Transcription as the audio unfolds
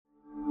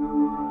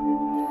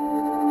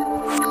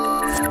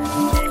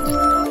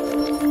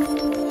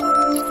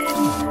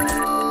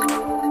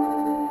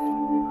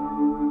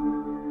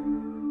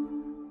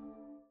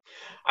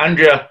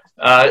Andrea,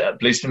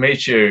 pleased to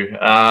meet you.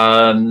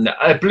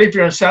 I believe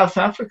you're in South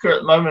Africa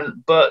at the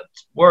moment, but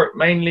work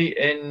mainly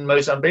in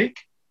Mozambique?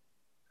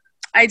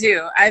 I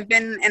do. I've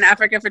been in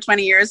Africa for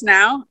 20 years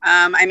now.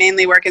 I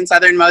mainly work in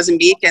southern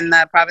Mozambique in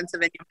the province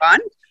of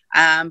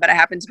Inhambane, but I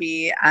happen to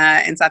be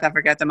in South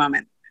Africa at the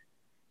moment.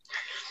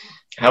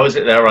 How is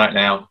it there right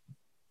now?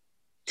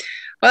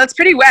 Well, it's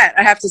pretty wet,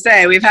 I have to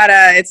say.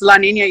 It's La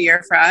Nina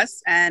year for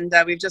us, and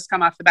we've just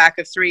come off the back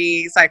of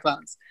 3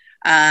 cyclones.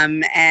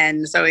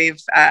 And so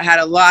we've had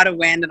a lot of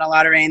wind and a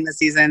lot of rain this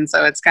season.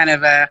 So it's kind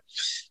of a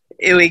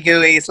ooey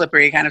gooey,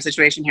 slippery kind of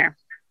situation here.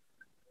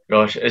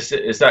 Gosh,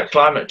 is that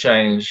climate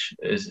change?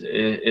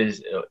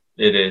 It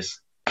is.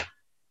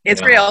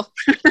 It's real.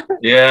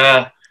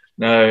 Yeah,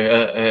 no,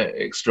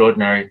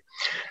 extraordinary.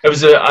 It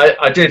was.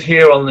 I did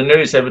hear on the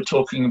news they were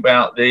talking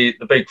about the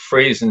big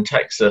freeze in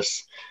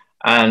Texas,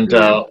 and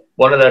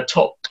one of their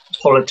top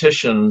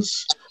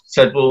politicians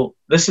said, "Well,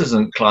 this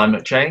isn't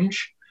climate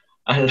change."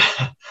 And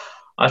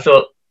I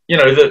thought,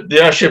 the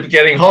earth should be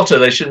getting hotter.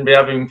 They shouldn't be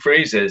having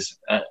freezes.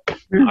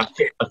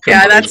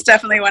 Yeah, that's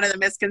definitely one of the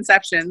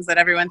misconceptions, that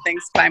everyone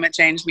thinks climate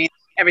change means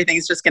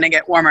everything's just going to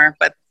get warmer.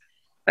 But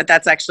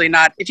that's actually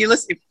not. If you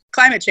listen,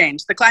 climate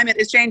change, the climate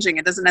is changing.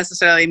 It doesn't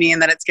necessarily mean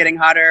that it's getting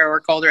hotter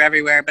or colder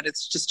everywhere, but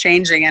it's just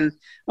changing. And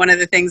one of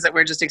the things that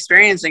we're just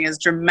experiencing is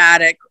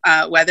dramatic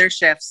weather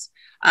shifts.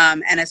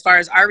 And as far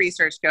as our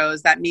research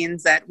goes, that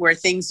means that where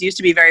things used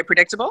to be very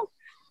predictable,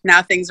 now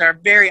things are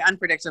very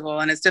unpredictable,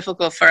 and it's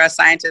difficult for us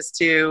scientists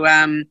to,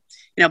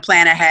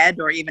 plan ahead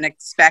or even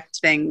expect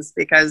things,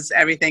 because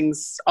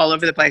everything's all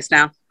over the place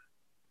now.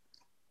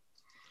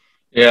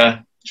 Yeah,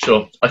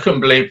 sure. I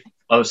couldn't believe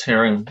I was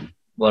hearing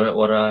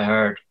what I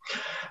heard.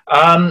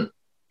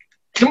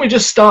 Can we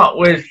just start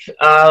with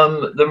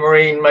the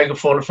Marine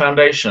Megafauna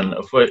Foundation,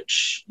 of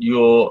which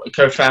you're a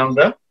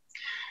co-founder?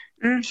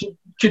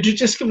 Could you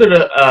just give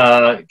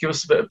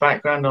us a bit of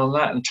background on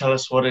that and tell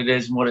us what it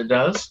is and what it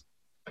does?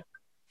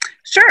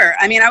 Sure.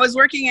 I mean, I was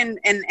working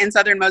in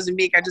southern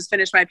Mozambique. I just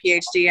finished my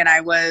PhD, and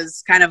I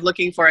was kind of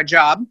looking for a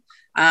job.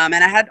 And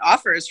I had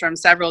offers from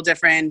several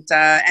different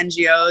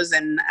NGOs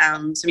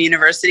and some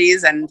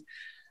universities. And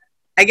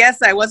I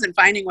guess I wasn't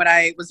finding what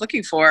I was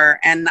looking for.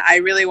 And I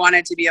really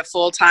wanted to be a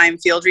full-time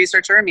field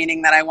researcher,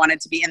 meaning that I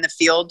wanted to be in the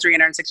field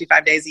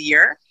 365 days a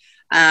year.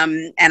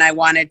 And I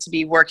wanted to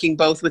be working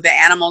both with the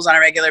animals on a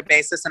regular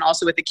basis and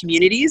also with the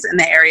communities in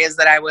the areas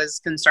that I was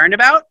concerned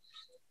about.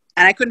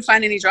 And I couldn't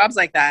find any jobs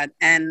like that.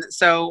 And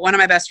so one of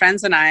my best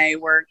friends and I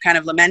were kind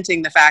of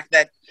lamenting the fact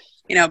that,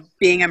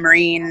 being a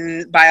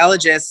marine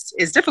biologist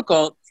is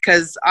difficult,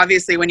 because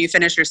obviously when you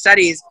finish your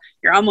studies,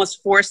 you're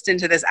almost forced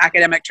into this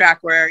academic track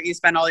where you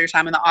spend all your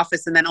time in the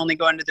office and then only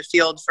go into the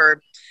field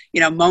for,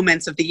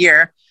 moments of the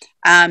year.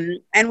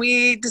 And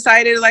we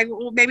decided,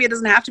 well, maybe it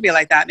doesn't have to be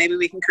like that. Maybe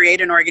we can create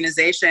an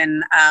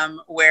organization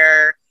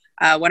where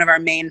one of our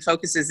main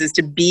focuses is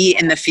to be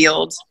in the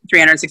field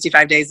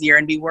 365 days a year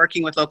and be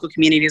working with local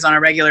communities on a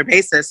regular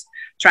basis,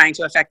 trying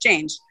to affect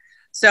change.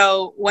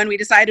 So when we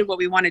decided what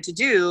we wanted to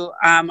do,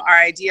 our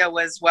idea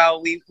was,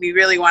 well, we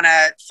really want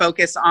to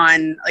focus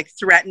on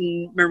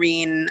threatened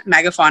marine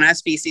megafauna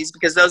species,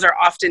 because those are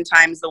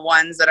oftentimes the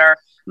ones that are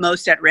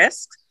most at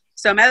risk.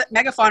 So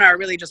megafauna are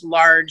really just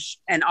large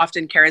and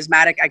often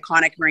charismatic,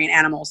 iconic marine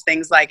animals,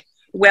 things like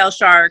whale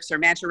sharks or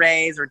manta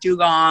rays or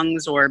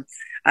dugongs or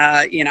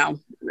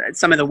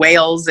some of the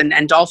whales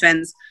and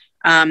dolphins.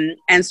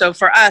 And so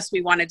for us,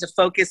 we wanted to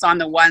focus on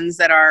the ones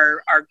that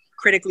are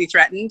critically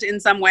threatened in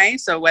some way.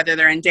 So whether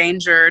they're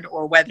endangered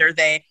or whether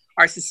they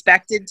are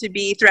suspected to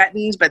be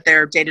threatened, but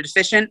they're data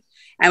deficient.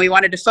 And we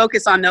wanted to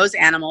focus on those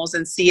animals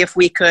and see if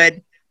we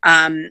could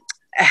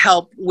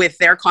help with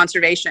their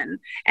conservation.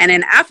 And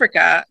in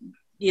Africa,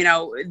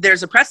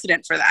 there's a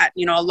precedent for that.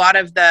 A lot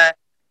of the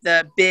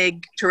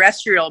big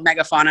terrestrial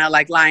megafauna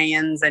like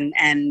lions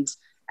and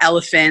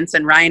elephants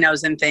and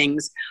rhinos and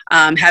things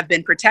have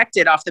been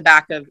protected off the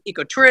back of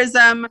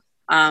ecotourism,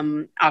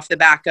 off the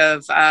back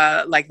of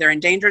their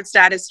endangered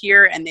status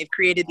here. And they've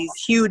created these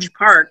huge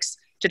parks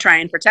to try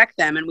and protect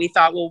them. And we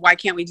thought, well, why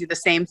can't we do the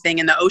same thing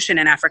in the ocean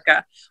in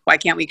Africa? Why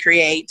can't we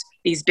create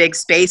these big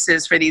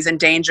spaces for these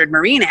endangered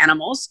marine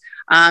animals?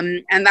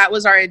 And that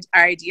was our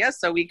idea.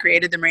 So we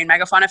created the Marine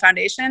Megafauna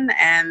Foundation,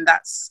 and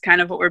that's kind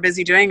of what we're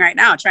busy doing right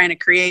now, trying to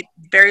create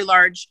very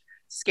large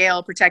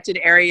scale protected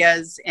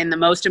areas in the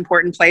most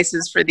important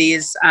places for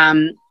these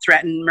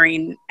threatened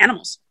marine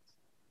animals.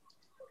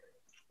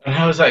 And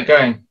how is that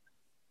going?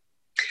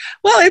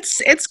 Well,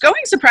 it's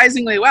going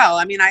surprisingly well.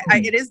 I mean,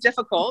 it is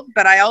difficult,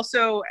 but I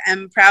also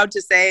am proud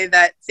to say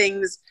that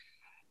things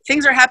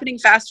are happening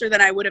faster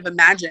than I would have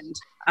imagined.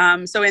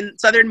 So in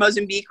southern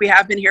Mozambique, we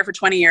have been here for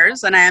 20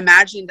 years, and I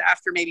imagined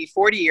after maybe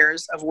 40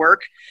 years of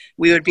work,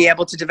 we would be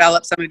able to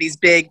develop some of these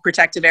big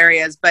protective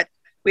areas. But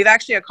we've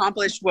actually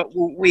accomplished what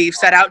we've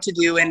set out to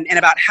do in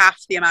about half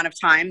the amount of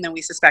time than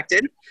we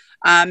suspected.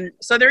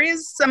 So there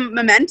is some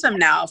momentum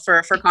now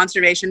for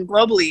conservation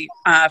globally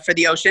for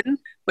the ocean,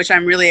 which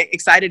I'm really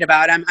excited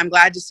about. I'm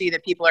glad to see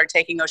that people are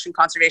taking ocean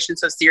conservation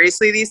so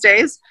seriously these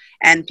days.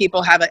 And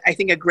people have, I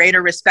think, a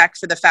greater respect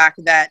for the fact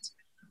that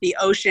the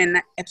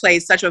ocean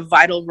plays such a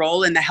vital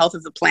role in the health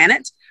of the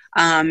planet,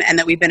 and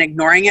that we've been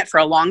ignoring it for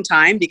a long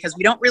time because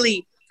we don't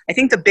really, I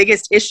think the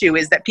biggest issue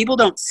is that people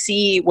don't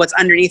see what's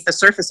underneath the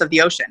surface of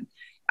the ocean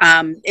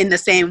in the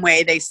same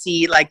way they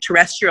see like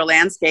terrestrial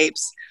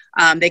landscapes.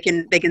 They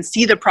can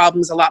see the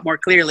problems a lot more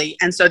clearly.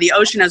 And so the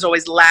ocean has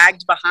always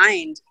lagged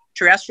behind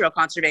terrestrial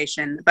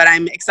conservation, but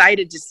I'm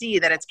excited to see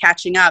that it's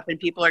catching up and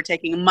people are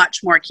taking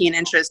much more keen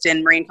interest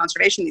in marine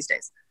conservation these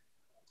days.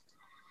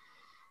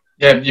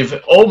 Yeah, you've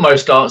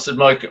almost answered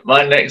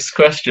my next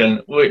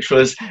question, which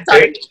was,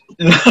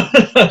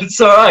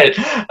 it's all right.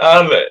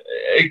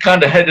 It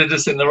kind of headed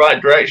us in the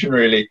right direction,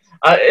 really.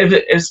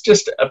 It's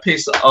just a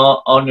piece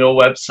on your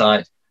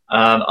website.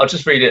 I'll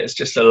just read it. It's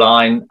just a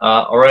line.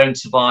 Our own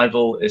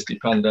survival is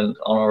dependent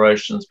on our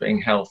oceans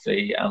being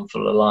healthy and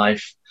full of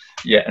life,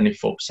 yet only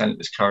 4%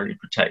 is currently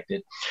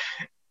protected.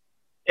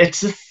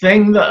 It's a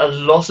thing that a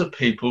lot of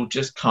people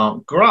just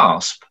can't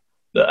grasp,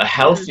 that a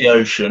healthy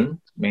ocean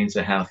means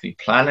a healthy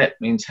planet,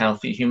 means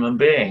healthy human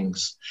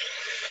beings.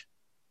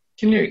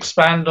 Can you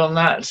expand on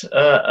that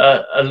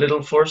a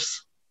little for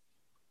us?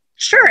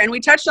 Sure. And we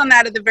touched on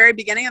that at the very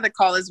beginning of the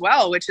call as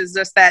well, which is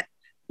just that,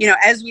 you know,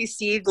 as we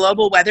see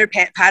global weather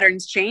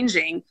patterns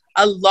changing,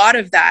 a lot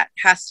of that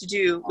has to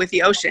do with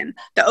the ocean.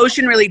 The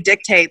ocean really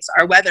dictates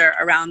our weather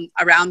around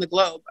the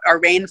globe, our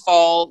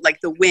rainfall,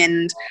 like the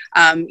wind,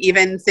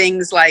 even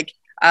things like,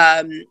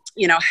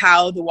 you know,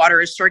 how the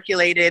water is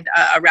circulated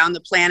around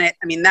the planet.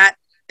 I mean, that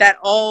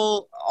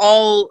all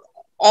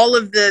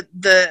of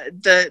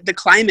the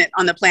climate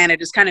on the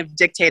planet is kind of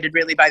dictated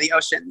really by the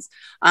oceans.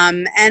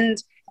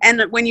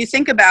 And when you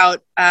think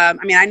about, I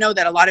mean, I know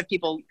that a lot of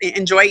people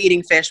enjoy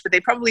eating fish, but they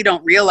probably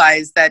don't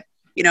realize that,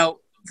 you know,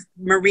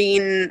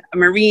 marine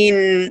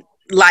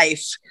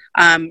life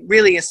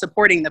really is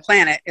supporting the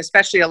planet,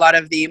 especially a lot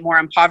of the more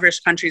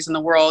impoverished countries in the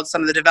world,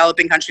 some of the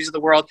developing countries of the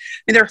world. I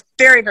mean, they're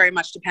very, very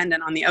much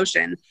dependent on the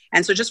ocean.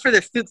 And so just for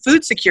the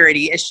food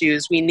security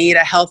issues, we need a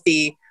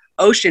healthy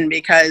ocean,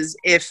 because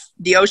if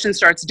the ocean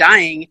starts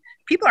dying,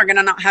 people are going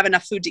to not have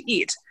enough food to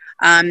eat.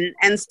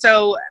 And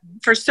so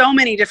for so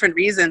many different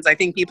reasons, I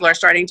think people are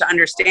starting to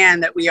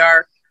understand that we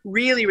are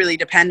really, really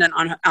dependent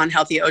on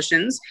healthy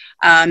oceans.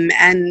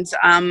 And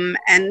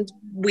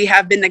we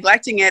have been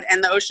neglecting it,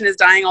 and the ocean is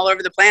dying all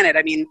over the planet.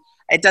 I mean,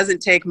 it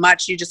doesn't take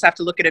much. You just have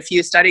to look at a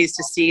few studies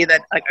to see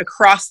that, like,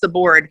 across the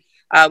board.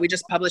 We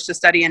just published a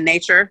study in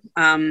Nature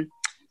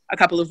a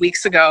couple of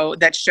weeks ago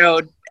that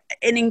showed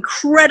an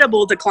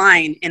incredible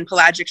decline in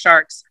pelagic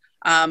sharks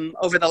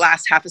over the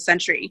last half a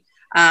century.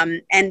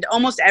 And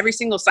almost every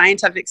single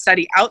scientific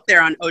study out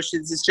there on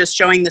oceans is just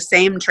showing the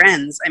same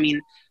trends. I mean,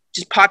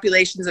 just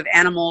populations of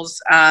animals,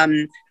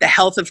 the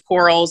health of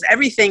corals,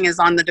 everything is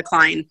on the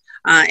decline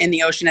in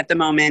the ocean at the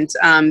moment.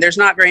 There's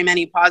not very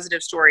many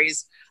positive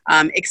stories,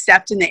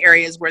 except in the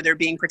areas where they're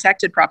being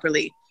protected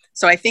properly.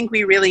 So I think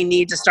we really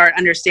need to start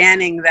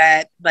understanding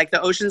that, like,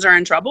 the oceans are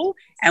in trouble,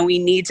 and we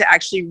need to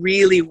actually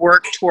really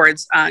work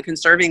towards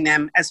conserving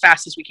them as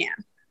fast as we can.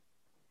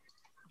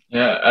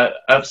 Yeah,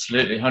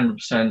 absolutely,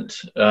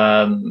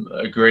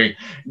 100% agree.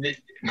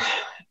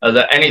 Are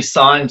there any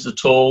signs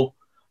at all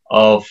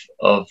of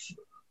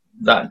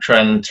that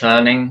trend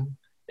turning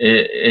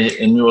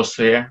in your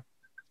sphere?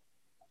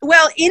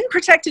 Well, in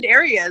protected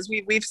areas,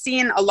 we've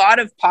seen a lot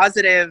of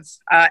positive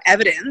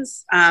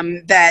evidence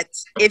that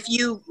if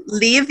you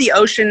leave the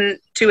ocean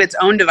to its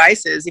own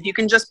devices, if you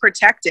can just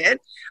protect it,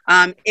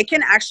 it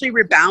can actually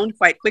rebound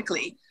quite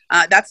quickly.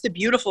 That's the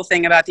beautiful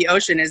thing about the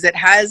ocean, is it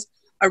has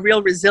a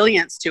real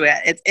resilience to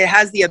it. It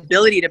has the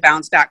ability to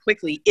bounce back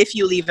quickly if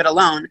you leave it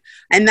alone.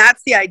 And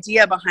that's the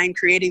idea behind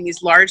creating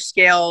these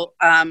large-scale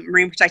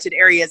marine protected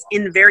areas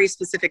in very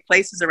specific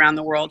places around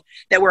the world,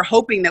 that we're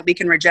hoping that we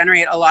can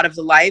regenerate a lot of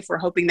the life. We're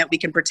hoping that we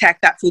can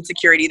protect that food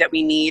security that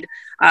we need.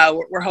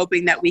 We're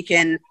hoping that we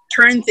can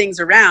turn things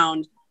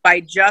around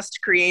by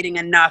just creating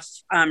enough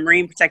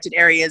marine protected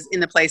areas in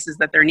the places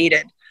that they're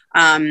needed.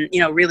 You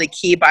know, really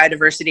key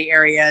biodiversity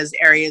areas,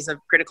 areas of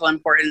critical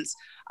importance.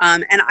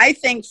 And I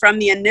think from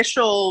the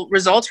initial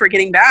results we're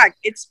getting back,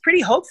 it's pretty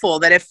hopeful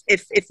that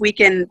if we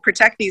can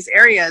protect these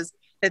areas,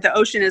 that the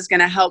ocean is going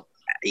to help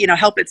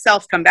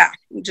itself come back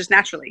just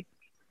naturally.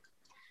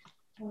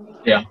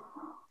 Yeah.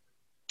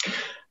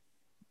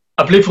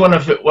 I believe one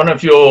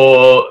of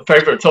your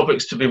favorite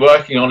topics to be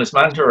working on is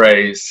manta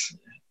rays.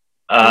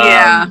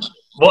 Yeah.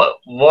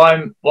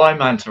 Why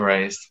manta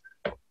rays?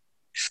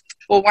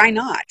 Well, why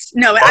not?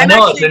 No, I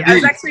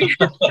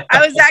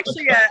was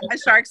actually a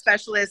shark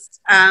specialist.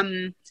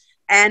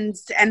 And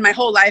my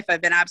whole life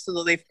I've been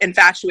absolutely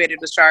infatuated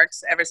with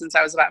sharks ever since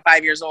I was about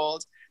 5 years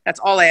old. That's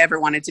all I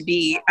ever wanted to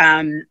be.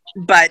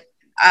 But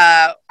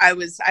I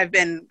was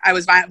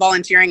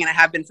volunteering, and I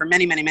have been for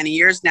many, many, many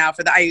years now,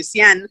 for the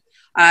IUCN,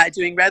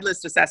 doing red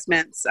list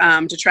assessments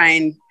to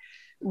trying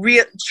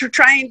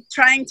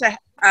to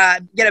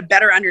get a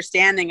better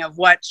understanding of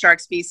what shark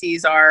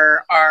species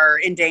are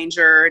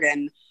endangered,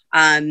 and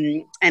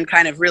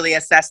kind of really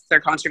assess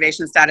their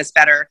conservation status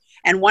better.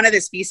 And one of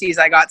the species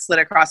I got slid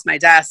across my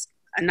desk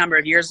a number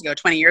of years ago,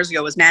 20 years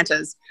ago, was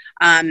mantas.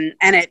 And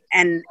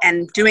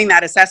doing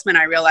that assessment,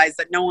 I realized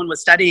that no one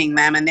was studying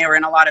them and they were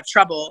in a lot of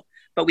trouble,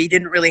 but we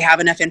didn't really have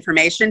enough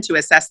information to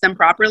assess them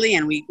properly.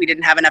 And we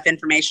didn't have enough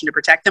information to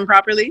protect them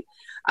properly.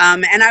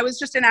 And I was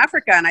just in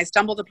Africa and I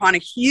stumbled upon a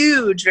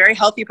huge, very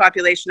healthy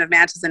population of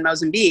mantas in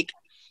Mozambique.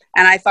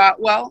 And I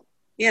thought, well,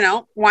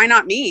 why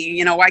not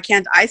me? Why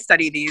can't I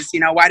study these?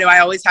 Why do I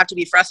always have to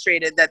be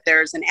frustrated that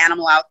there's an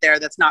animal out there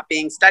that's not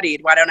being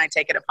studied? Why don't I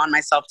take it upon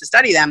myself to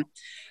study them?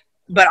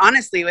 But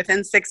honestly,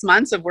 within 6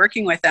 months of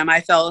working with them,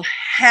 I fell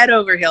head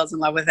over heels in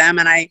love with them.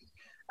 And I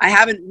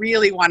haven't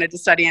really wanted to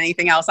study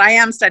anything else. I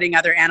am studying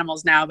other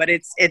animals now, but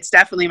it's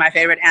definitely my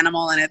favorite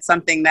animal. And it's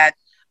something that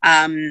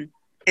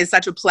is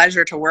such a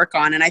pleasure to work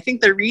on. And I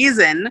think the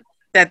reason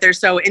that they're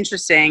so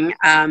interesting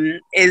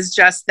is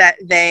just that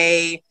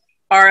they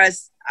are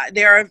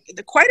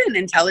quite an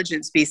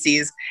intelligent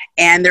species,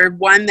 and they're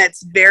one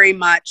that's very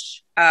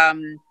much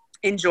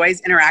enjoys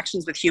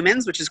interactions with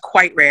humans, which is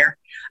quite rare.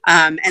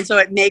 And so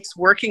it makes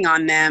working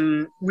on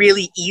them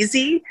really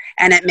easy,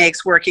 and it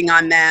makes working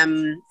on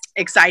them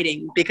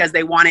exciting because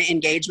they want to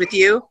engage with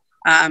you.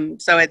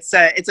 So it's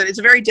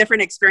a very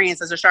different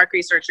experience as a shark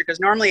researcher, because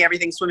normally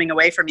everything's swimming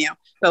away from you,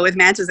 but with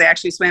mantas, they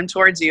actually swim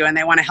towards you and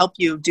they want to help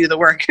you do the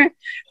work.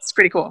 It's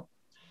pretty cool.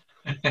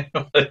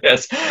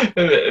 Yes,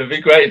 it'd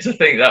be great to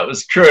think that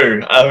was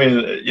true. I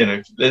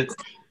mean,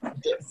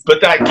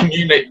 but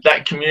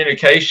that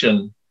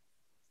communication.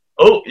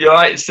 Oh, you're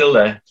right, it's still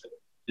there.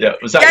 Yeah,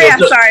 was that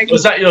sorry.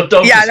 Was that your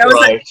dog? Yeah, that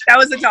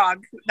was a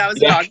dog. That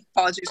was a dog.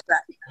 Apologies for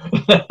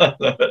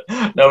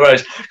that. No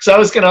worries. So I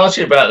was going to ask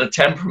you about the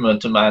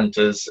temperament of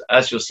mantas.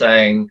 As you're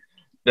saying,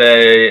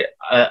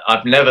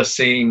 I've never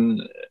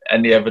seen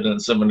any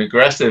evidence of an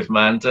aggressive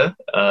manta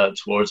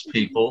towards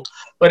people.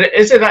 But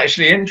is it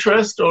actually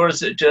interest, or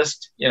is it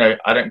just,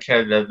 I don't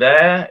care, they're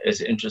there? Is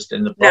it interest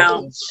in the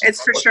bubbles? No,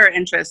 it's for sure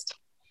interest.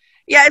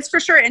 Yeah, it's for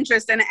sure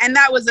interest. And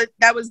that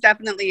was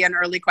definitely an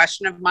early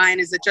question of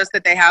mine. Is it just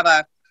that they have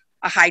a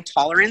high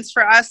tolerance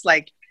for us?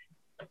 Like,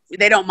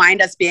 they don't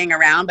mind us being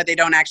around, but they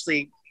don't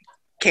actually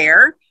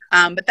care.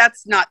 But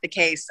that's not the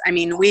case. I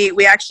mean,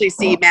 we actually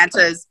see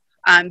mantas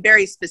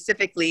very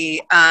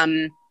specifically,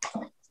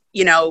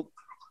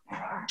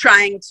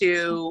 trying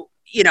to,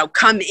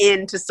 come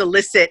in to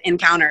solicit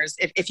encounters,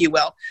 if you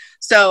will.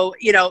 So,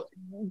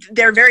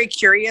 they're very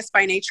curious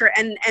by nature.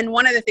 And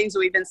one of the things that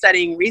we've been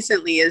studying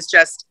recently is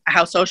just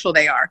how social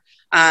they are.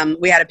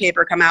 We had a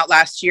paper come out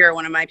last year.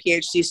 One of my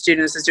PhD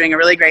students is doing a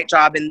really great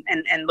job in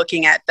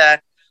looking at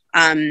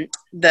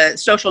the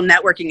social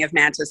networking of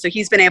mantas. So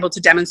he's been able to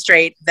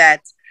demonstrate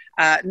that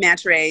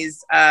manta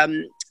rays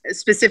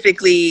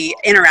specifically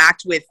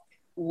interact with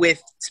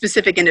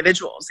specific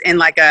individuals in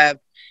like a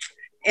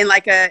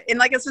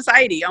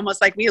society, almost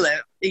like we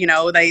live.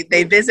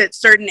 They visit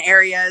certain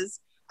areas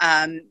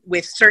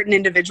with certain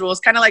individuals,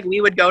 kind of like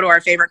we would go to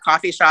our favorite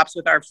coffee shops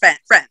with our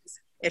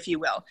friends, if you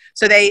will.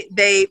 So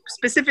they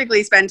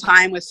specifically spend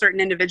time with certain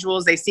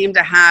individuals. They seem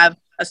to have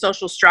a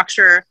social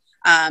structure,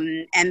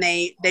 and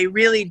they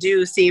really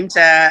do seem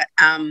to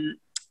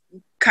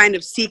kind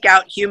of seek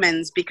out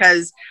humans,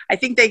 because I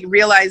think they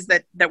realize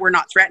that we're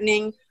not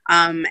threatening,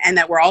 and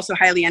that we're also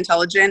highly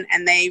intelligent,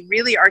 and they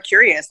really are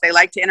curious. They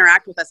like to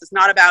interact with us. It's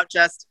not about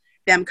just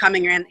them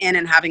coming in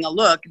and having a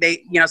look.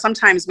 They,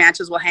 sometimes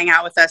mantas will hang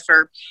out with us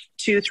for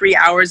 2-3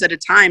 hours at a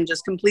time,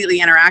 just completely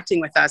interacting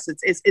with us.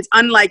 It's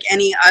unlike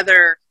any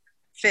other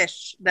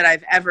fish that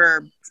I've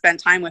ever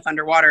spent time with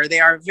underwater. They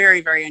are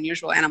very, very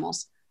unusual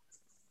animals.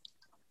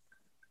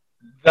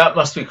 That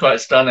must be quite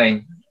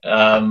stunning.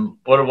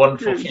 What a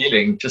wonderful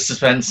feeling just to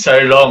spend so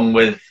long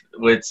with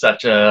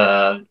such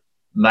a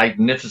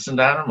magnificent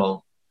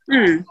animal.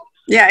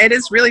 Yeah, it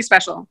is really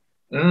special.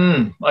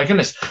 My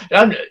goodness.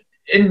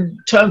 In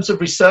terms of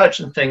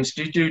research and things,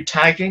 do you do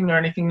tagging or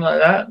anything like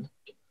that?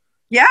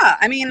 Yeah,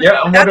 I mean,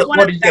 yeah. And what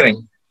are you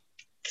doing?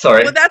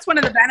 Sorry. Well, that's one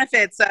of the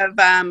benefits of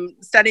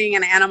studying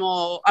an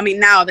animal. I mean,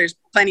 now there's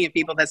plenty of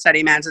people that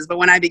study mantas, but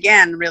when I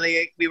began,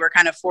 really, we were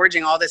kind of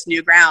forging all this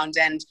new ground,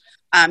 and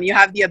you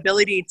have the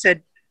ability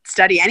to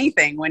study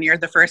anything when you're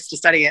the first to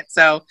study it.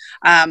 So,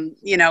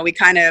 we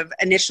kind of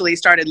initially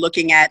started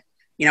looking at,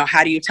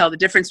 how do you tell the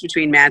difference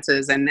between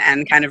mantas, and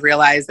kind of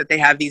realize that they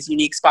have these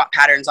unique spot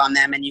patterns on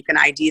them and you can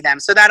ID them.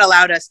 So that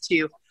allowed us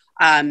to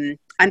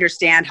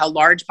understand how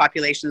large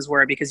populations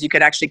were, because you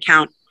could actually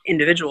count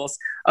individuals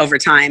over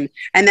time.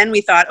 And then we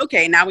thought,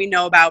 okay, now we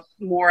know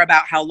more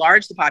about how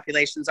large the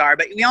populations are,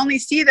 but we only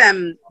see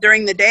them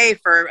during the day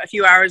for a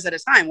few hours at a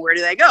time. Where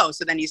do they go?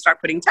 So then you start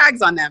putting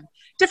tags on them,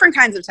 different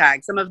kinds of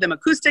tags, some of them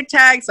acoustic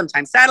tags,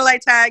 sometimes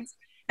satellite tags.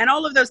 And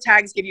all of those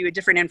tags give you a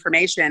different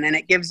information, and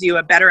it gives you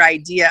a better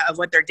idea of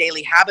what their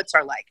daily habits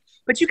are like.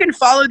 But you can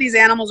follow these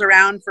animals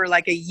around for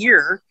like a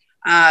year,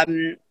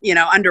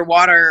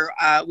 underwater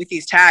with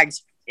these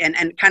tags,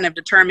 and kind of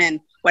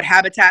determine what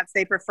habitats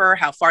they prefer,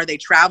 how far they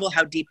travel,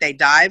 how deep they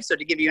dive. So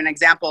to give you an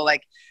example,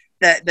 like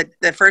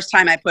the first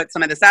time I put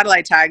some of the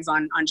satellite tags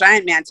on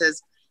giant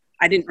mantas,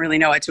 I didn't really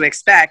know what to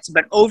expect.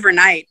 But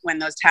overnight, when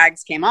those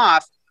tags came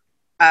off,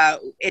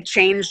 it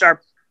changed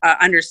our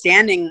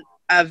understanding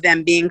of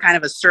them being kind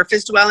of a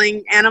surface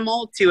dwelling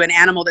animal to an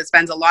animal that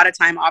spends a lot of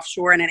time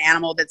offshore, and an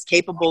animal that's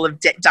capable of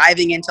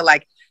diving into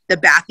like the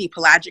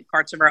bathypelagic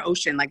parts of our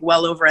ocean, like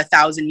well over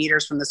 1,000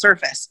 meters from the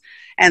surface.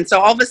 And so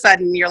all of a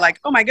sudden you're like,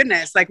 oh my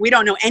goodness, like we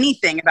don't know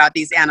anything about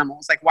these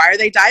animals. Like, why are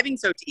they diving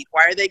so deep?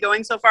 Why are they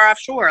going so far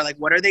offshore? Like,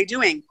 what are they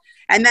doing?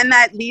 And then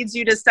that leads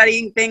you to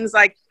studying things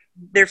like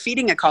their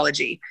feeding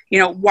ecology. You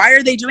know, why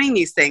are they doing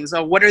these things?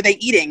 Or what are they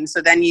eating? So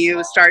then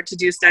you start to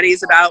do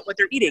studies about what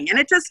they're eating. And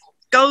it just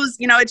goes,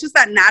 you know, it's just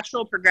that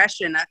natural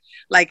progression,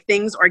 like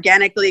things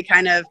organically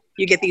kind of,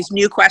 you get these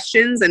new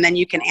questions and then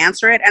you can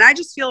answer it. And I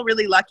just feel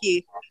really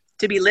lucky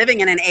to be living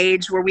in an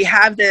age where we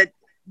have the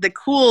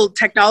cool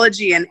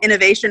technology and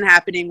innovation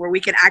happening, where we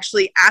can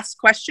actually ask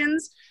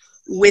questions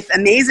with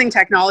amazing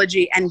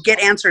technology and get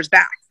answers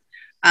back.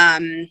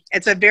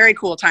 It's a very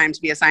cool time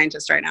to be a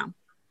scientist right now.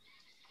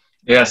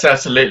 Yes,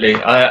 absolutely.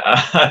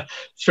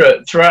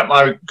 Throughout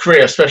my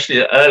career, especially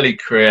the early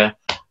career,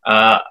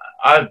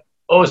 I've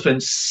always been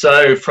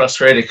so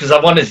frustrated because I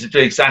wanted to do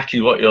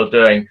exactly what you're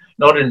doing,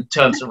 not in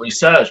terms of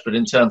research, but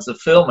in terms of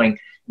filming.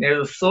 You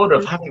know, the thought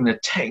of having the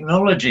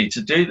technology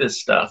to do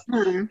this stuff,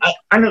 and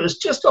it was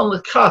just on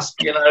the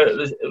cusp. You know,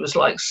 it was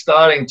like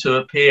starting to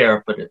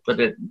appear, but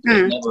it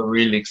never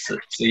really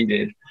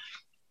succeeded.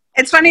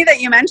 It's funny that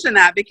you mentioned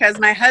that, because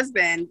my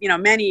husband, you know,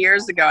 many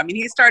years ago, I mean,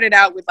 he started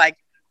out with like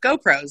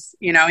GoPros,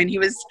 you know, and he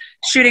was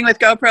shooting with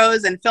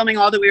GoPros and filming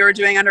all that we were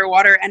doing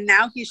underwater, and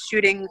now he's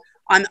shooting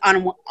on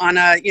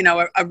a, you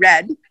know, a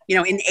RED, you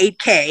know, in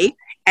 8K.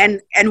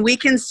 And we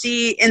can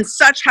see in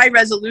such high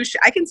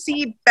resolution. I can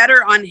see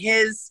better on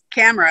his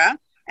camera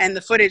and the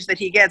footage that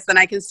he gets than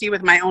I can see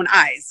with my own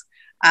eyes.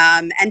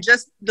 And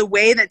just the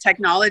way that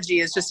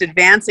technology is just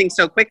advancing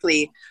so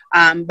quickly.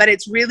 But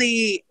it's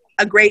really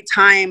a great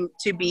time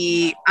to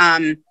be,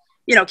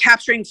 you know,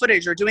 capturing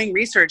footage or doing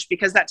research,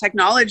 because that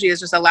technology is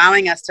just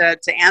allowing us to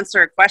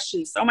answer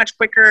questions so much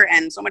quicker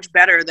and so much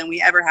better than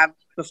we ever have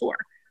before.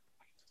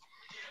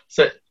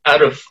 So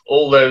out of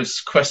all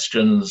those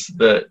questions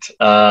that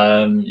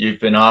you've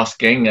been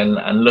asking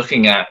and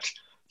looking at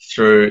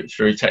through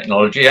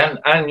technology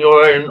and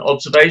your own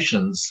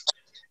observations,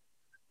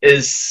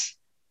 is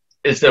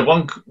there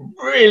one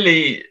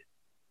really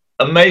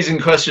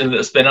amazing question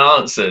that's been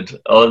answered,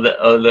 or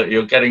that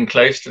you're getting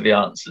close to the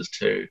answers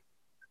to?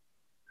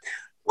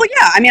 Well,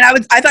 yeah. I mean, I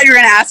thought you were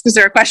going to ask, is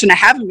there a question I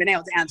haven't been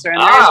able to answer?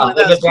 And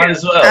there's one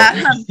as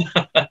well.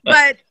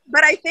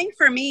 But I think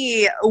for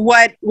me,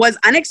 what was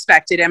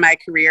unexpected in my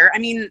career, I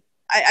mean,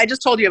 I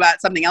just told you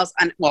about something else.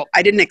 Well,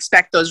 I didn't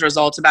expect those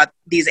results about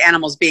these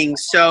animals being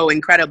so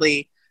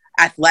incredibly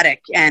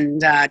athletic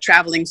and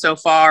traveling so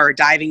far or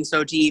diving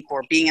so deep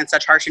or being in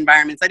such harsh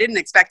environments. I didn't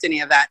expect any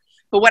of that.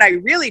 But what I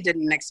really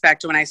didn't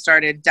expect when I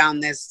started down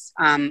this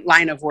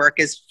line of work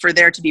is for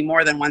there to be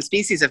more than one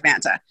species of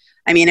manta.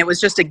 I mean, it was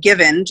just a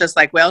given, just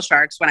like whale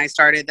sharks when I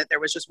started, that there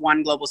was just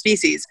one global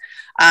species.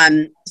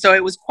 So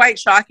it was quite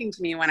shocking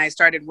to me when I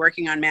started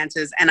working on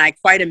mantas, and I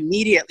quite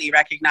immediately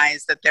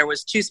recognized that there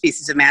was two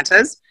species of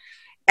mantas.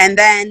 And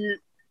then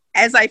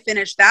as I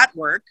finished that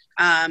work,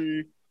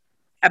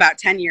 about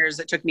 10 years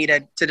it took me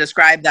to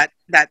describe that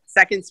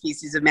second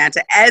species of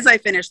manta. As I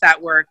finished that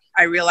work,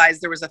 I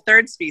realized there was a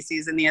third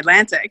species in the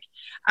Atlantic,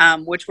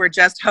 which we're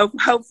just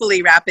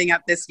hopefully wrapping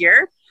up this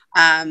year.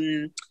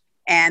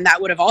 And that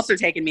would have also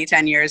taken me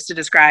 10 years to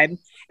describe.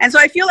 And so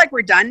I feel like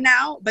we're done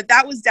now, but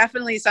that was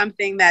definitely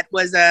something that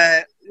was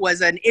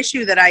an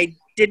issue that I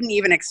didn't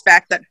even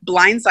expect, that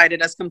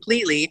blindsided us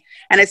completely.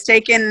 And it's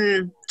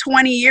taken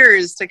 20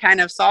 years to kind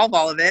of solve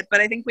all of it,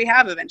 but I think we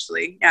have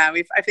eventually. Yeah,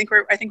 I think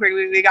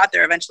we got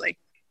there eventually.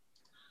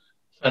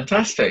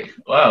 Fantastic.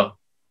 Wow.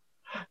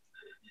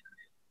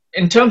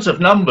 In terms of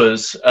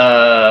numbers,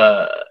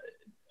 are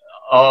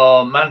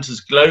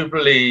mantas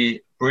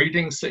globally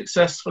breeding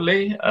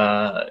successfully?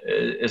 I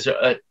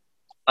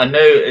know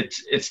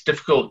it's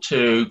difficult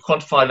to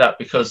quantify that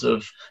because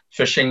of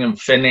fishing and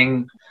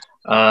finning,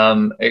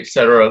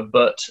 etc.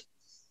 But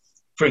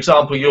for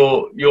example,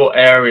 your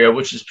area,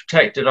 which is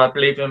protected, I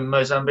believe, in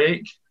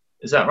Mozambique,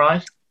 is that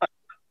right?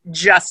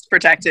 Just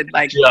protected,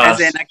 as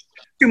in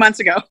 2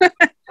 months ago.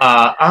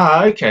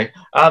 Okay.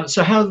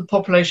 So how's the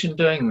population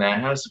doing there?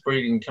 How's the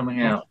breeding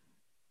coming out?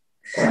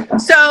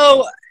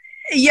 So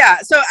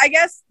I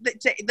guess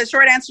the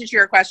short answer to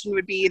your question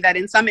would be that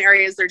in some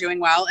areas they're doing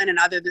well, and in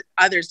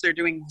others they're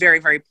doing very,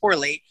 very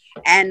poorly.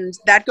 And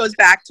that goes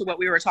back to what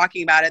we were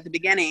talking about at the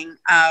beginning,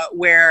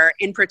 where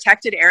in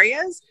protected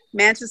areas,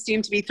 mantas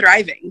seem to be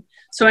thriving.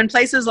 So in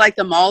places like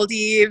the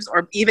Maldives,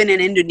 or even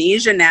in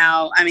Indonesia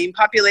now, I mean,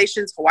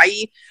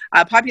 Hawaii,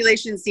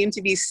 populations seem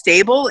to be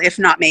stable, if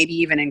not maybe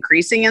even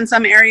increasing in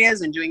some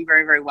areas, and doing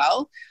very, very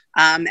well.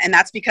 And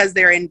that's because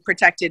they're in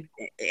protected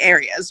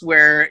areas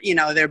where, you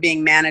know, they're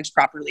being managed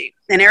properly.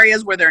 In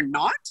areas where they're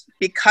not,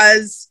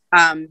 because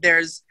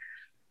there's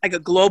like a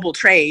global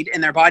trade in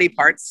their body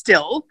parts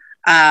still.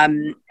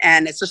 And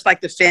it's just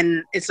like the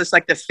fin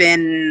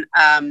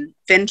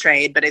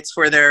trade, but it's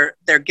for their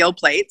gill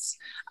plates.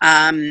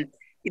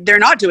 They're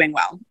not doing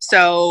well.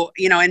 So,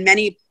 you know, in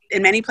many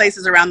in many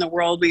places around the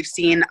world, we've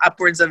seen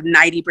upwards of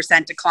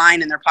 90%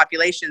 decline in their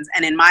populations.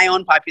 And in my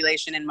own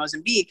population in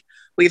Mozambique,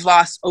 we've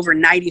lost over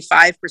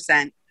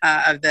 95%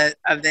 of the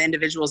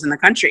individuals in the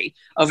country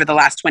over the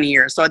last 20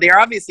 years. So they're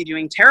obviously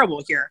doing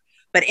terrible here.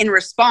 But in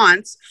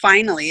response,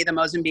 finally, the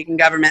Mozambican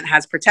government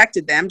has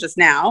protected them just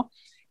now.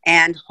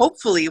 And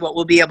hopefully what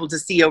we'll be able to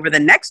see over the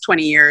next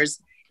 20 years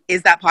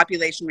is that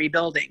population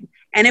rebuilding.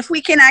 And if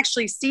we can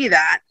actually see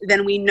that,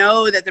 then we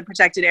know that the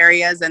protected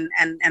areas and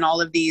all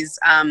of these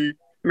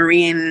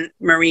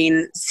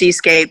marine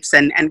seascapes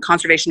and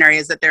conservation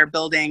areas that they're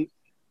building,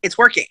 it's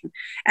working.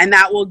 And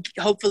that will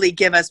hopefully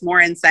give us more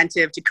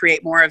incentive to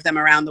create more of them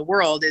around the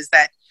world. Is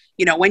that,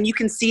 you know, when you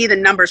can see the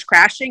numbers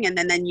crashing and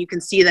then you can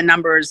see the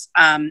numbers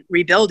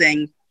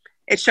rebuilding,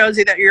 it shows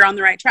you that you're on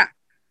the right track.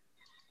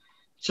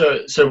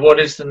 So what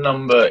is the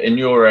number in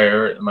your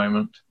area at the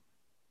moment?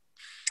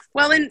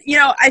 Well,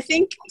 I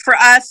think for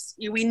us,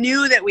 we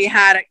knew that we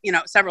had,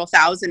 several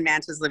thousand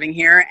mantas living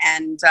here,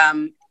 and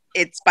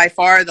it's by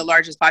far the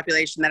largest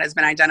population that has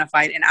been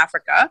identified in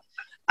Africa.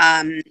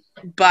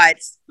 But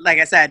like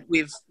I said,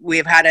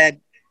 we've had a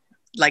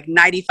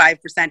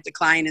 95%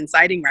 decline in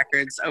sighting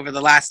records over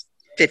the last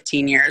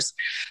 15 years.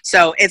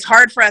 So it's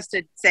hard for us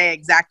to say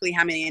exactly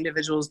how many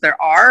individuals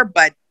there are,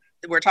 but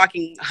we're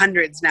talking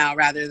hundreds now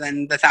rather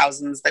than the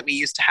thousands that we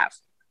used to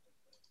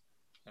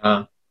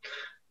have.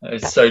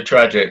 It's so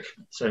tragic.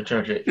 So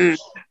tragic. Mm.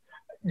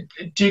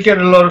 Do you get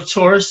a lot of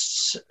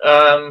tourists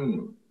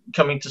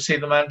coming to see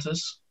the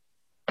mantas?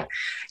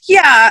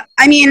 Yeah,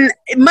 I mean,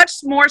 much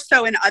more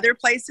so in other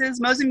places.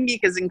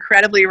 Mozambique is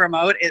incredibly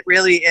remote. It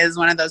really is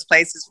one of those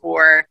places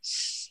for,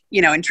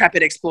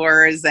 intrepid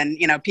explorers and,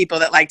 people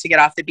that like to get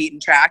off the beaten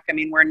track. I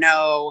mean, we're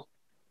no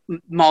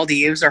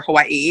Maldives or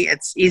Hawaii.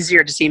 It's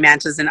easier to see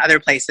mantas in other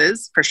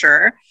places for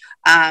sure.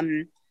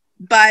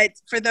 But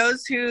for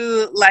those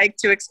who like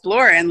to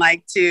explore and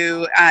like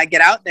to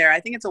get out there, I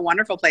think it's a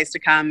wonderful place to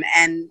come.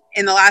 And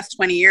in the last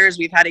 20 years,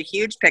 we've had a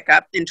huge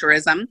pickup in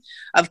tourism.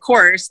 Of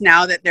course,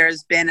 now that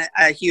there's been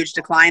a huge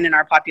decline in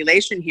our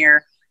population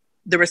here,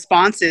 the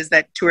response is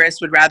that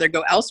tourists would rather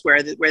go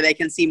elsewhere where they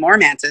can see more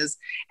mantas.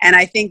 And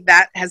I think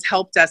that has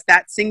helped us,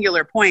 that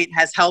singular point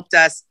has helped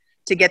us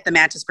to get the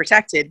mantas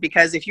protected,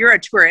 because if you're a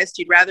tourist,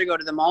 you'd rather go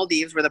to the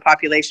Maldives where the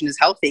population is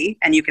healthy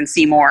and you can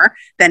see more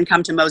than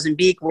come to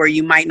Mozambique where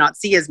you might not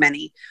see as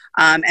many.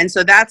 And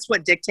so that's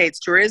what dictates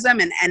tourism,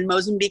 and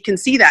Mozambique can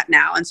see that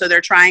now. And so they're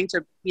trying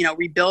to,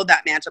 rebuild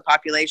that manta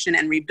population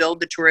and rebuild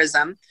the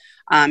tourism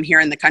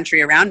here in the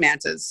country around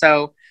mantas.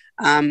 So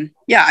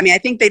I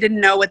think they didn't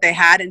know what they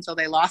had until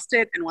they lost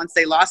it. And once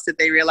they lost it,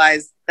 they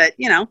realized that,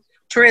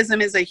 tourism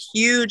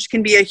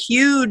can be a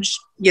huge,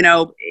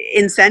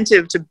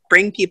 incentive to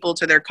bring people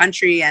to their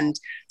country and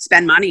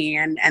spend money,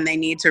 and they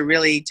need to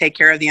really take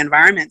care of the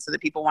environment so that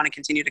people want to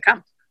continue to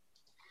come.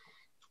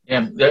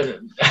 Yeah,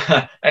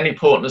 any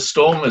port in a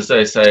storm, as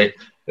they say.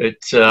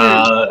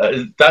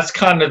 That's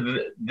kind of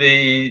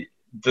the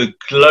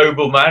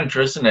global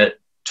mantra, isn't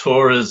it?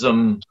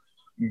 Tourism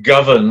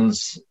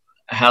governs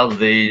how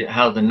the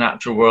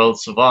natural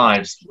world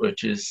survives,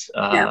 which is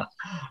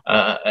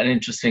an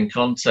interesting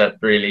concept,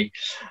 really.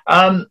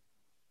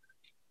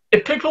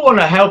 If people want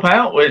to help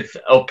out with,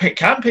 or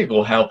can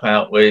people help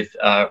out with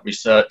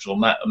research or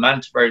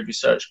manta ray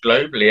research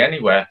globally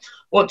anywhere?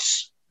 What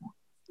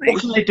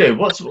can they do?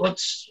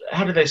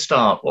 How do they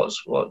start?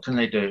 What can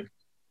they do?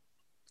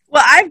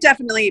 Well, I've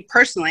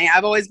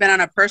always been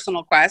on a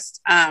personal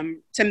quest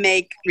to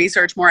make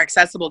research more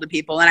accessible to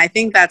people, and I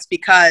think that's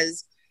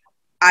because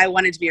I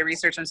wanted to be a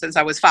researcher since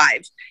I was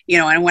 5,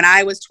 and when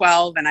I was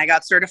 12 and I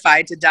got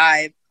certified to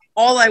dive,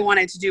 all I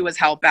wanted to do was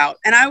help out.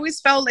 And I always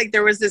felt like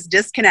there was this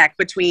disconnect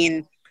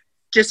between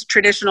just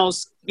traditional,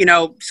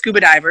 scuba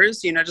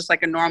divers, just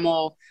like a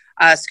normal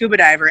scuba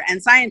diver,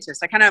 and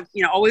scientists. I kind of,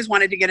 always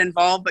wanted to get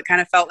involved, but kind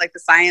of felt like the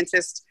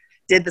scientist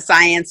did the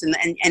science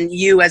and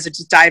you as a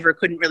diver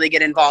couldn't really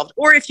get involved.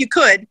 Or if you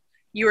could,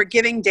 you were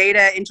giving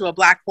data into a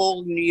black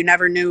hole and you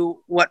never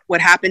knew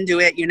what happened to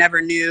it. You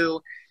never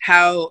knew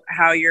how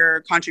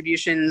your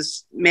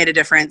contributions made a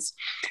difference.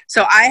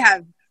 So I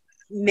have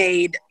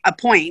made a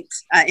point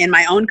in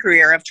my own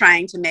career of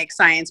trying to make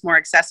science more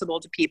accessible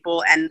to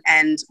people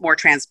and more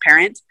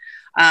transparent.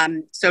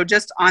 So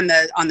just on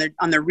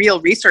the real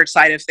research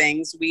side of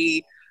things,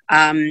 we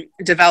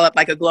developed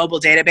like a global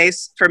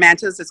database for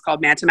mantas. It's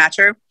called Manta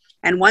Matcher.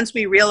 And once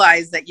we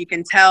realized that you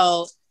can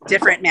tell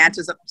different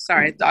mantas,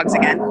 dogs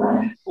again.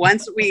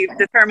 Once we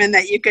determined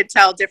that you could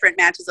tell different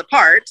mantas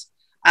apart,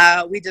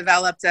 we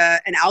developed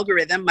an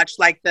algorithm, much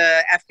like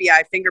the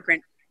FBI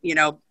fingerprint,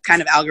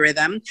 kind of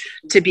algorithm,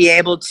 to be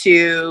able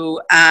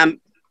to,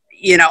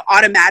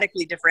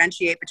 automatically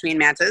differentiate between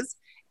mantas.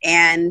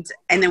 And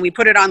then we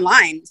put it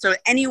online. So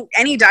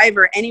any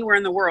diver anywhere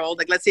in the world,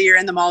 like let's say you're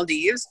in the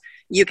Maldives,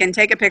 you can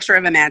take a picture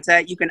of a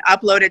manta, you can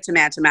upload it to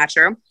Manta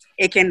Matcher.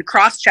 It can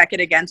cross-check it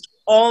against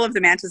all of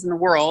the mantas in the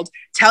world,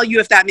 tell you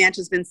if that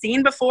manta's been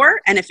seen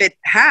before. And if it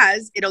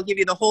has, it'll give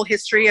you the whole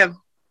history of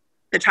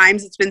the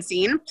times it's been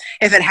seen.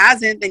 If it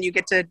hasn't, then you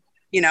get to,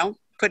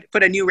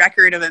 put a new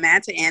record of a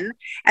manta in.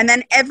 And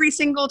then every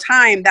single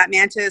time that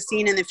manta is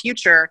seen in the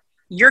future,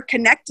 you're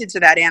connected to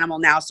that animal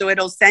now. So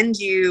it'll send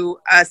you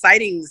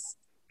sightings,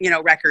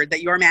 record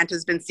that your manta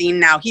has been seen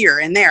now here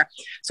and there.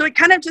 So it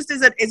kind of just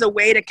is a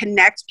way to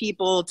connect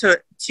people to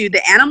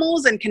the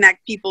animals and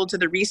connect people to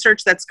the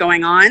research that's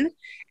going on.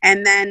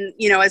 And then,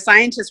 as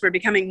scientists, we're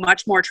becoming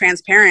much more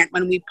transparent.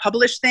 When we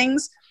publish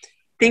things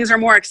are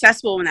more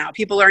accessible now.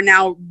 People are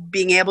now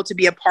being able to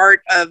be a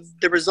part of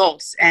the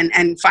results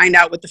and find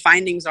out what the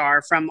findings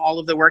are from all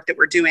of the work that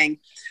we're doing.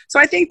 So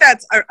I think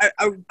that's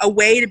a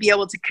way to be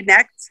able to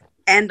connect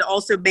and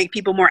also make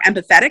people more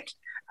empathetic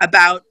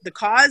about the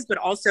cause, but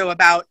also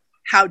about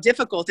how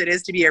difficult it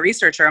is to be a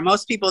researcher. And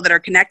most people that are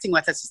connecting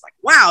with us is like,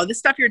 wow, this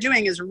stuff you're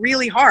doing is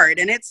really hard.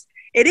 And it's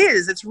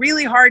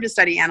really hard to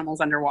study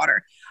animals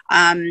underwater.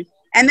 And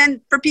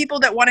then for people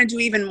that want to do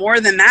even more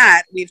than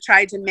that, we've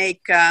tried to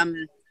make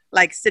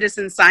like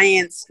citizen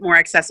science more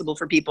accessible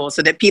for people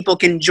so that people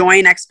can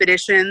join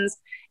expeditions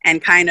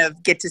and kind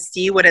of get to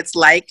see what it's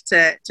like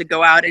to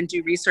go out and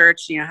do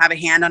research, have a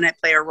hand on it,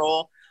 play a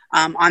role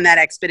on that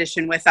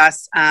expedition with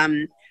us.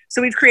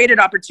 So we've created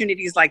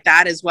opportunities like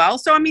that as well.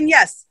 So, I mean,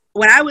 yes,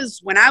 when I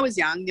was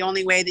young, the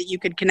only way that you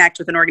could connect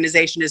with an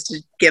organization is to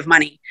give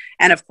money.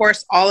 And of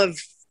course, all of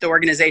the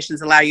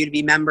organizations allow you to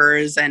be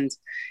members and,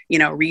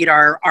 read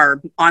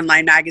our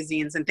online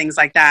magazines and things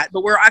like that.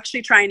 But we're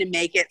actually trying to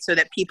make it so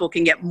that people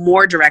can get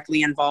more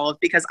directly involved,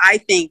 because I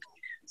think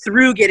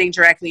through getting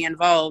directly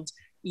involved,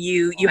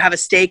 you have a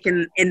stake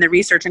in the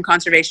research and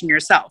conservation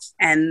yourself.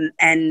 And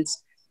then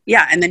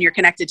you're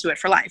connected to it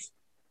for life.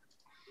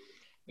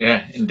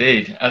 Yeah,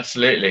 indeed.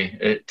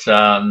 Absolutely.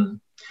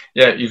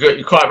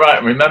 You're quite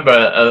right.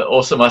 Remember,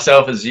 also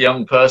myself as a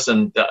young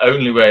person, the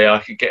only way I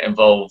could get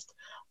involved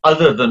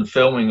other than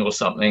filming or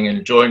something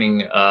and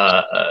joining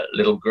a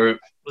little group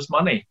was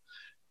money.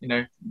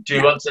 Do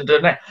once and do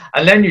that.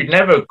 And then you'd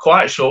never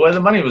quite sure where the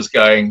money was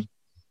going.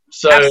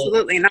 So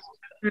absolutely not.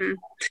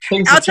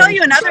 I tell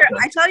you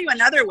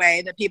another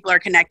way that people are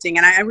connecting,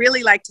 and I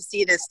really like to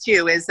see this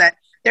too, is that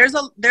there's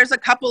a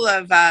couple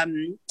of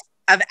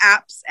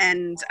apps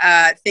and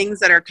things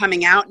that are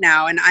coming out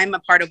now, and I'm a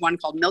part of one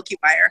called Milky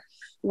Wire,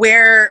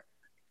 where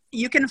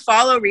you can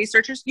follow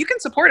researchers. You can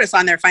support us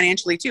on there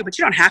financially too, but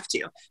you don't have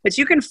to. But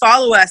you can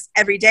follow us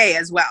every day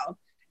as well,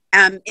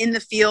 in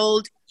the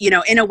field,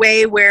 in a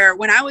way where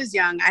when I was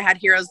young, I had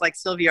heroes like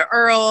Sylvia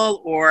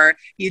Earle or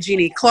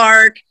Eugenie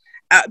Clark,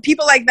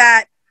 people like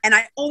that. And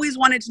I always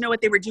wanted to know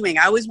what they were doing.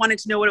 I always wanted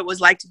to know what it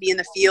was like to be in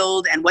the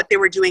field and what they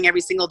were doing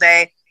every single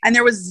day. And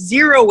there was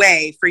zero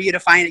way for you to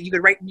find it.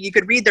 You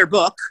could read their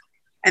book,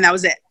 and that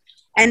was it.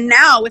 And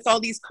now with all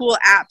these cool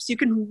apps, you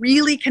can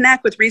really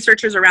connect with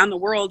researchers around the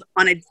world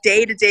on a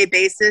day-to-day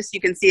basis.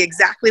 You can see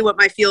exactly what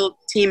my field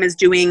team is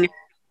doing,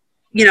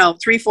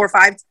 3, 4,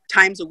 5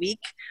 times a week,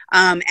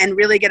 and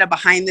really get a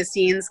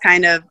behind-the-scenes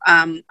kind of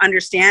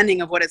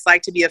understanding of what it's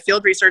like to be a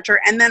field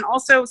researcher. And then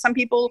also some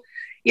people,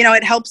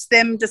 it helps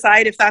them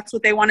decide if that's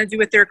what they want to do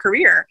with their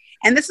career.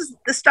 And this is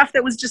the stuff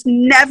that was just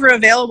never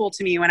available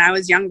to me when I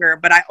was younger,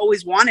 but I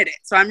always wanted it.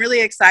 So I'm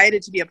really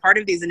excited to be a part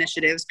of these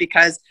initiatives,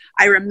 because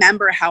I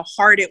remember how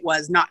hard it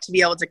was not to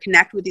be able to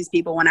connect with these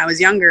people when I was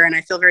younger. And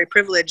I feel very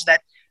privileged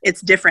that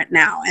it's different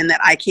now and that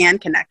I can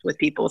connect with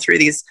people through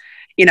these,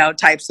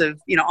 types of,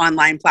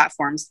 online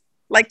platforms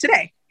like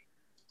today.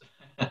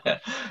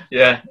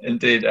 Yeah,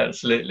 indeed.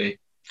 Absolutely.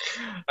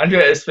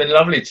 Andrea, it's been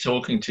lovely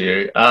talking to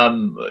you.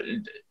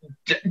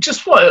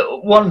 Just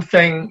one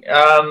thing,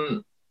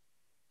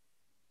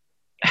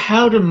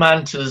 how do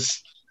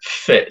mantas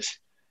fit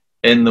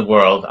in the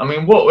world? I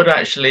mean, what would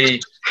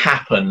actually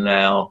happen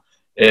now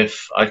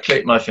if I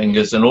click my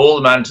fingers and all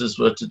the mantas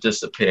were to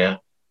disappear?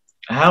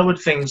 How would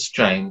things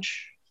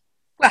change?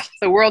 Well,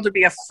 the world would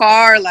be a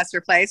far lesser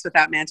place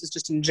without mantas,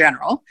 just in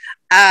general.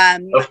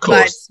 Of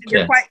course.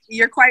 But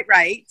you're quite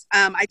right.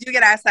 I do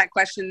get asked that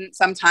question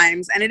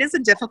sometimes, and it is a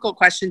difficult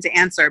question to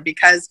answer,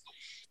 because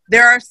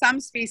there are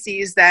some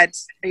species that,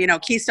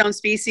 keystone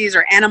species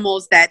or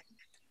animals that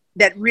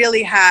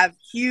really have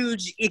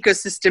huge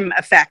ecosystem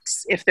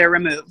effects if they're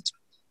removed.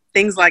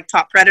 Things like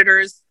top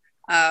predators,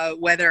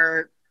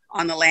 whether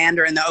on the land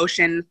or in the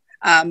ocean,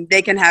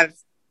 they can have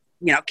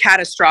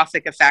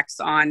catastrophic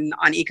effects on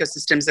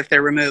ecosystems if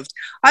they're removed.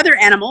 Other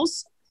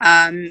animals,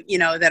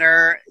 that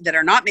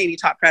are not maybe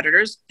top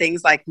predators,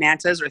 things like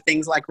mantas or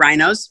things like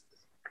rhinos,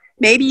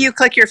 maybe you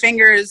click your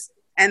fingers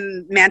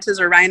and mantas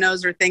or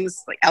rhinos or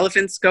things like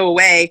elephants go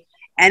away,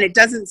 and it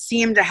doesn't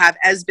seem to have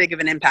as big of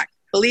an impact.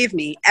 Believe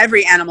me,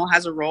 every animal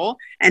has a role,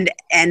 and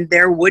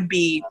there would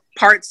be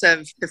parts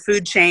of the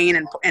food chain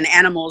and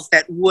animals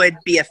that would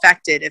be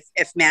affected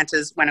if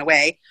mantas went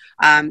away.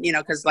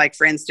 Because like,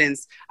 for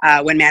instance,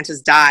 when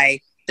mantas die,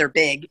 they're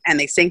big and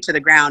they sink to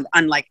the ground,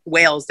 unlike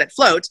whales that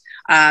float.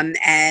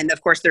 And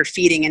of course, they're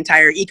feeding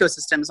entire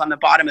ecosystems on the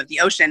bottom of the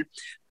ocean.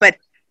 But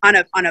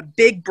on a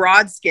big,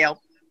 broad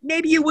scale,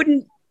 maybe you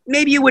wouldn't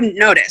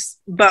notice.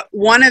 But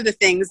one of the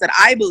things that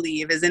I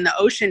believe is in the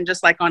ocean,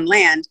 just like on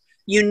land,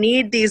 you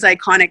need these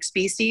iconic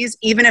species,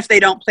 even if they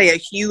don't play a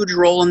huge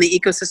role in the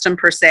ecosystem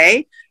per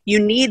se. You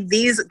need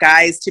these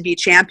guys to be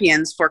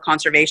champions for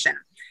conservation,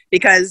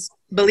 because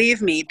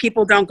believe me,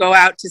 people don't go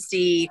out to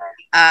see,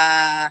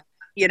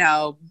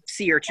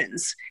 sea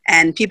urchins,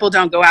 and people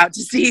don't go out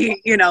to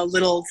see,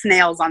 little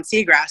snails on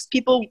seagrass.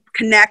 People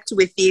connect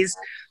with these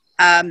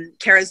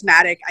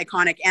charismatic,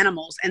 iconic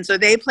animals. And so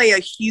they play a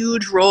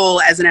huge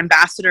role as an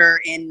ambassador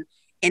in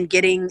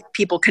getting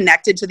people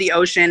connected to the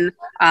ocean,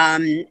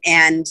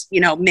 and,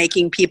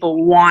 making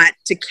people want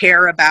to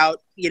care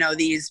about,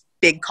 these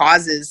big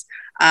causes.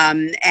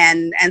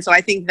 And so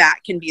I think that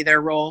can be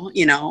their role,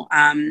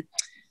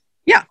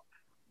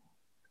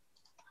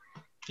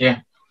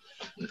 Yeah.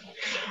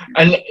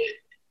 And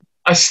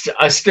I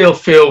still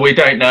feel we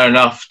don't know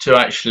enough to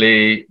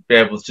actually be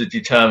able to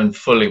determine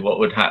fully what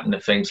would happen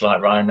if things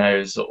like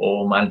rhinos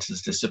or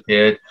mantas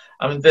disappeared.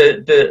 I mean,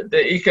 the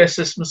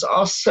ecosystems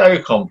are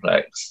so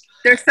complex.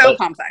 They're so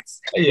complex.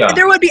 Yeah.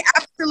 There would be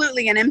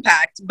absolutely an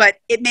impact, but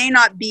it may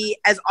not be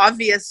as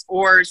obvious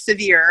or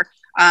severe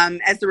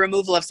as the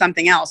removal of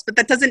something else. But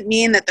that doesn't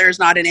mean that there's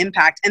not an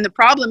impact. And the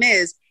problem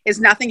is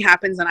nothing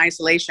happens in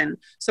isolation.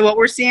 So what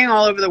we're seeing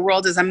all over the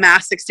world is a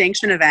mass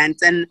extinction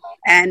event,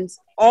 and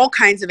all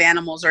kinds of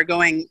animals are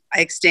going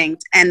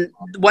extinct. And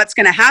what's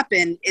going to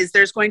happen is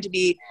there's going to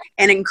be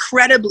an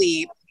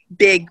incredibly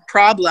big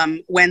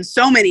problem when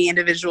so many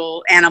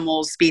individual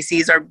animal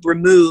species are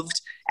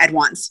removed at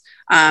once,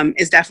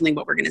 is definitely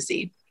what we're going to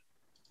see.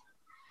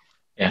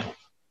 Yeah.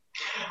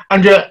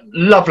 Andrea,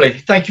 lovely.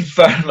 Thank you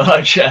very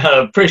much.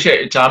 Appreciate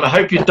your time. I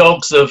hope your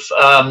dogs have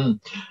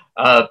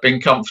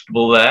been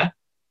comfortable there.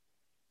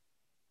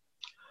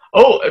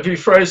 Oh, have you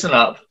frozen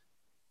up?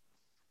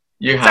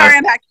 You have. Sorry,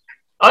 I'm back.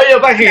 Oh, you're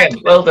back again.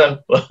 Well done.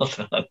 Well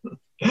done.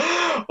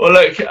 Well,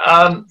 look,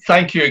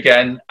 thank you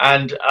again,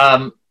 and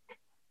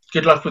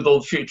good luck with all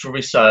the future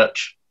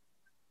research.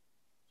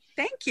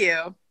 Thank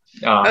you.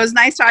 It was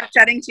nice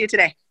chatting to you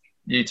today.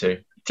 You too.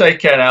 Take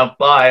care now.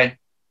 Bye.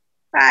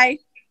 Bye.